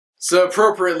So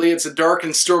appropriately, it's a dark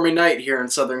and stormy night here in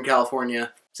Southern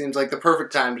California. Seems like the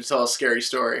perfect time to tell a scary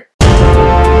story.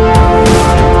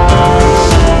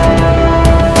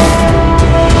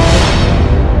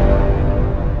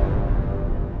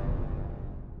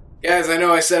 Guys, I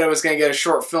know I said I was going to get a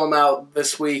short film out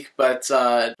this week, but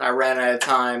I ran out of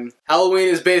time. Halloween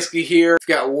is basically here. I've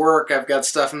got work, I've got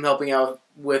stuff I'm helping out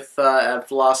with at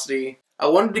Velocity. I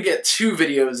wanted to get 2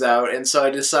 videos out, and so I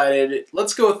decided,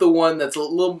 let's go with the one that's a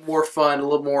little more fun, a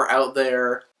little more out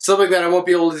there. Something that I won't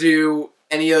be able to do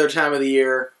any other time of the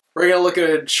year. We're going to look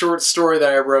at a short story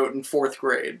that I wrote in 4th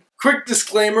grade. Quick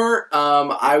disclaimer,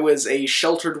 I was a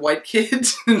sheltered white kid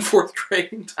in 4th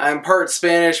grade. I'm part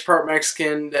Spanish, part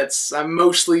Mexican. I'm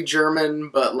mostly German,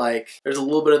 but like, there's a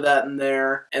little bit of that in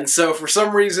there. And so for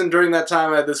some reason during that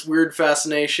time I had this weird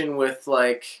fascination with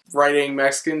like writing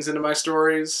Mexicans into my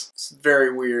stories. It's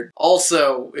very weird.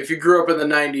 Also, if you grew up in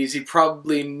the 90s, you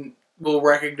probably will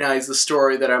recognize the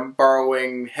story that I'm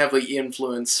borrowing heavily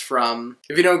influence from.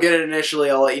 If you don't get it initially,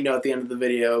 I'll let you know at the end of the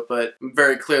video, but I'm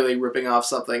very clearly ripping off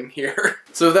something here.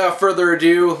 So without further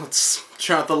ado, let's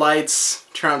turn out the lights,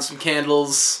 turn on some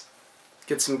candles,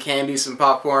 get some candy, some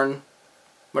popcorn,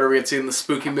 whatever gets you in the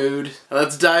spooky mood. And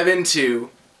let's dive into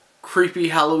Creepy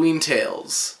Halloween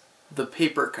Tales, The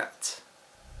Paper Cut.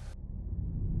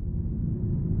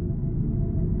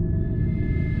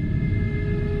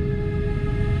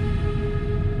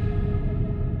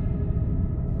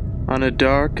 On a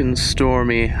dark and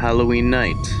stormy Halloween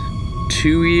night,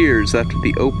 2 years after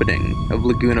the opening of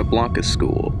Laguna Blanca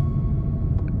School,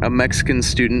 a Mexican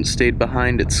student stayed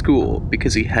behind at school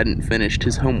because he hadn't finished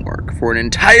his homework for an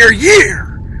entire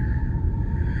year!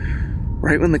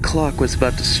 Right when the clock was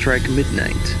about to strike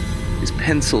midnight, his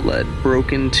pencil lead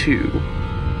broke in 2.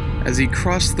 As he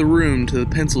crossed the room to the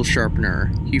pencil sharpener,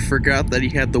 he forgot that he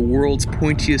had the world's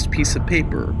pointiest piece of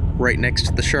paper right next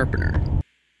to the sharpener.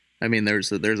 I mean,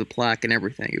 there's a plaque and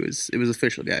everything. It was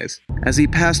official, guys. As he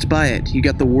passed by it, he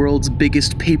got the world's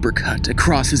biggest paper cut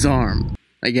across his arm.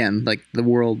 Again, like the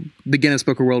Guinness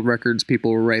Book of World Records people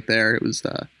were right there. It's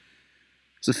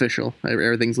official.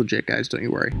 Everything's legit, guys. Don't you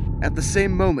worry. At the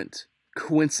same moment,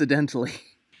 coincidentally,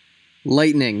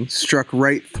 lightning struck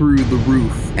right through the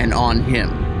roof and on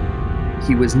him.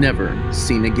 He was never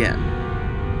seen again.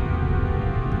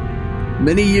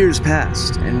 Many years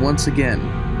passed, and once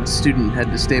again, a student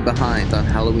had to stay behind on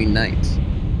Halloween night.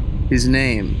 His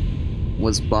name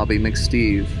was Bobby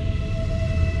McSteve.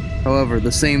 However,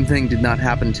 the same thing did not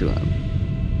happen to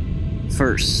him.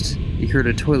 First, he heard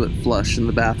a toilet flush in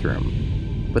the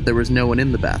bathroom, but there was no one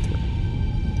in the bathroom.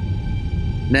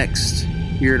 Next,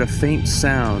 he heard a faint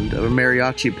sound of a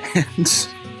mariachi band.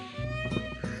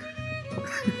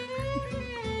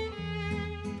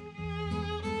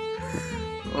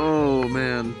 Oh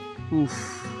man.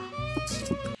 Oof.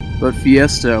 But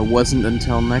Fiesta wasn't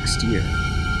until next year.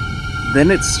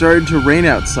 Then it started to rain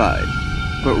outside,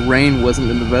 but rain wasn't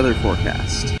in the weather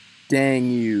forecast. Dang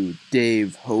you,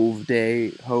 Dave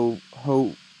however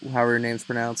your name's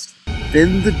pronounced.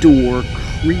 Then the door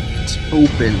creaked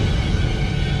open,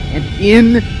 and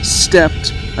in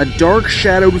stepped a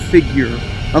dark-shadowed figure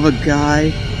of a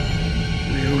guy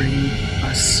wearing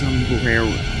a sombrero.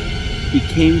 He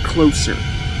came closer,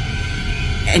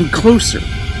 and closer,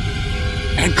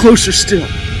 and closer still,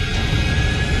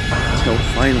 until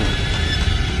finally,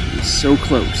 he was so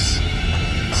close,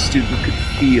 the student could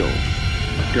feel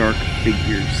dark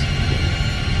figures.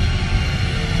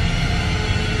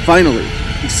 Finally,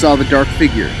 he saw the dark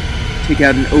figure take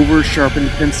out an over-sharpened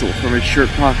pencil from his shirt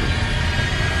pocket.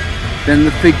 Then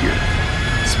the figure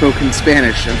spoke in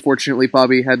Spanish. Unfortunately,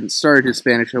 Bobby hadn't started his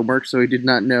Spanish homework, so he did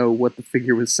not know what the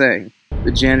figure was saying.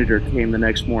 The janitor came the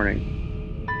next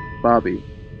morning. Bobby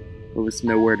was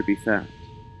nowhere to be found.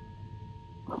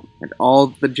 And all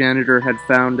the janitor had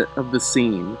found of the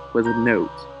scene was a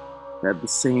note that had the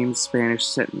same Spanish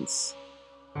sentence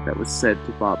that was said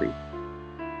to Bobby.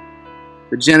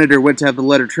 The janitor went to have the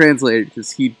letter translated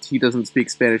because he doesn't speak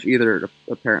Spanish either,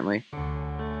 apparently.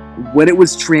 When it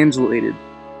was translated,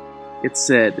 it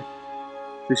said,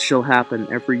 "This shall happen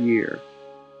every year,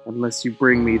 unless you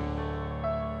bring me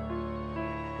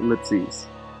ellipses.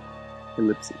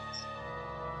 Ellipses."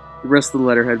 The rest of the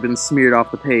letter had been smeared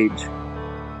off the page.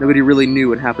 Nobody really knew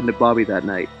what happened to Bobby that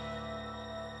night.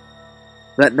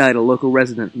 That night, a local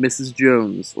resident, Mrs.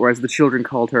 Jones, or as the children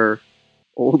called her,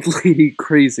 Old Lady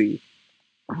Crazy,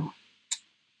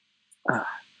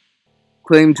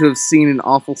 claimed to have seen an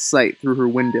awful sight through her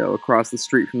window across the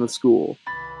street from the school.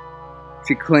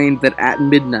 She claimed that at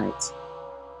midnight,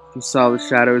 she saw the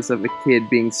shadows of a kid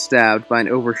being stabbed by an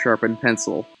over-sharpened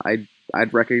pencil.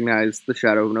 I'd recognize the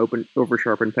shadow of an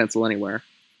over-sharpened pencil anywhere.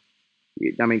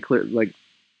 I mean, clear, like,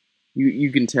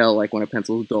 you can tell, like, when a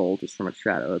pencil's dull just from its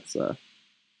shadow. It's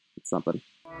something.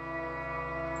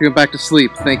 She went back to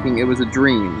sleep thinking it was a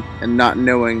dream and not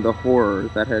knowing the horror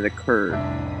that had occurred.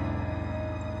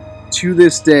 To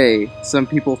this day, some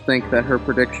people think that her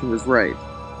prediction was right,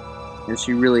 and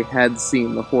she really had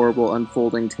seen the horrible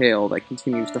unfolding tale that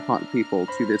continues to haunt people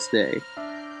to this day.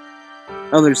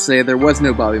 Others say there was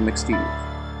no Bobby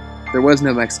McSteve, there was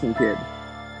no Mexican kid,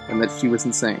 and that she was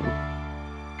insane.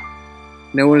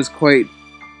 No one is quite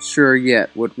sure yet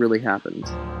what really happened.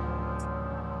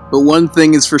 But one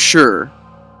thing is for sure,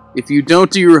 if you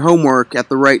don't do your homework at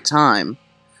the right time...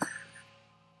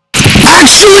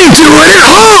 Actually do it at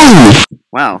home!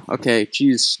 Wow, okay,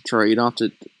 geez, Troy, you don't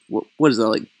have to... What is that,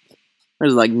 like...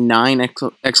 There's like 9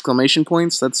 exclamation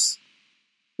points? That's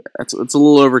a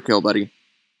little overkill, buddy.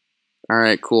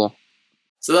 Alright, cool.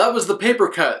 So that was the paper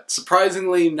cut.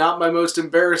 Surprisingly, not my most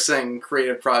embarrassing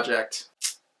creative project.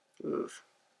 Oof.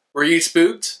 Were you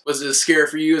spooked? Was it as scary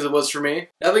for you as it was for me?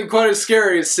 Nothing quite as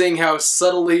scary as seeing how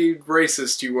subtly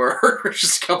racist you were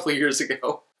just a couple of years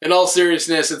ago. In all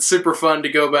seriousness, it's super fun to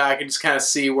go back and just kind of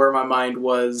see where my mind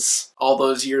was all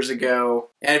those years ago.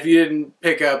 And if you didn't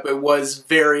pick up, it was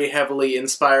very heavily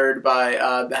inspired by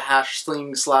the hash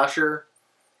sling slasher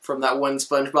from that one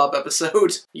SpongeBob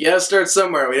episode. You gotta start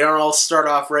somewhere. We don't all start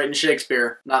off writing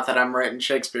Shakespeare. Not that I'm writing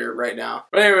Shakespeare right now.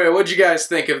 But anyway, what'd you guys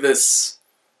think of this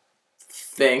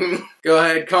thing? Go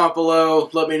ahead, comment below,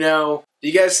 let me know. Do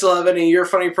you guys still have any of your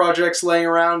funny projects laying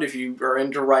around if you are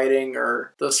into writing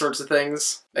or those sorts of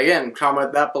things? Again,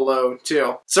 comment that below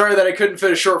too. Sorry that I couldn't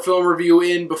fit a short film review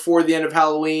in before the end of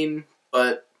Halloween,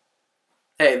 but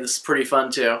hey, this is pretty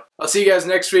fun too. I'll see you guys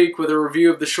next week with a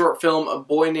review of the short film A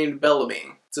Boy Named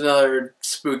Bellamy. It's another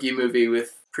spooky movie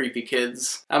with creepy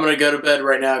kids. I'm gonna go to bed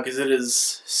right now because it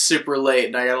is super late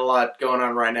and I got a lot going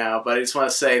on right now, but I just want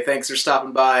to say thanks for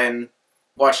stopping by and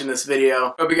watching this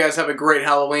video. Hope you guys have a great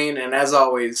Halloween, and as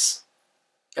always,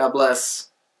 God bless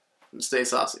and stay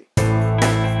saucy.